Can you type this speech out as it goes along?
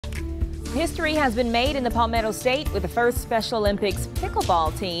History has been made in the Palmetto State with the first Special Olympics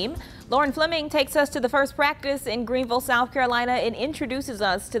pickleball team. Lauren Fleming takes us to the first practice in Greenville, South Carolina, and introduces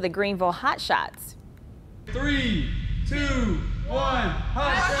us to the Greenville Hot Shots. 3, 2, 1,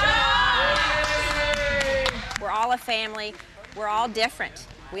 Hot Shots! We're all a family. We're all different.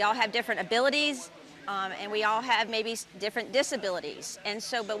 We all have different abilities, and we all have maybe different disabilities. And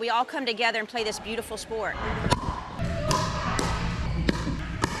so, but we all come together and play this beautiful sport.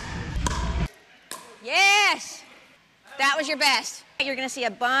 Yes! That was your best. You're going to see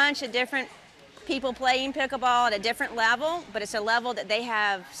a bunch of different people playing pickleball at a different level, but it's a level that they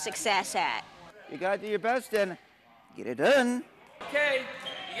have success at. You got to do your best and get it done. Okay,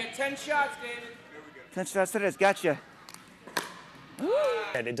 you get 10 shots, David. 10 shots it is. Gotcha.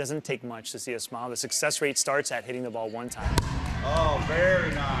 It doesn't take much to see a smile. The success rate starts at hitting the ball one time. Oh,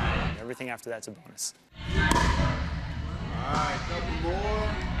 very nice. Everything after that's a bonus. All right, couple more.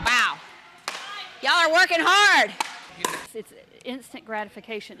 Wow. Y'all are working hard. It's instant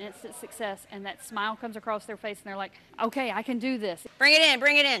gratification, instant success, and that smile comes across their face and they're like, okay, I can do this. Bring it in,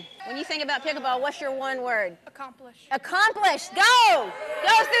 bring it in. When you think about pickleball, what's your one word? Accomplish. Accomplish. Go!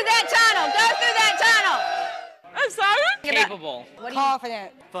 Go through that tunnel. Go through that tunnel. I'm sorry? Capable. What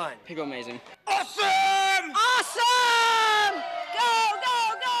Confident. Fun. Pickle amazing. Awesome! Awesome!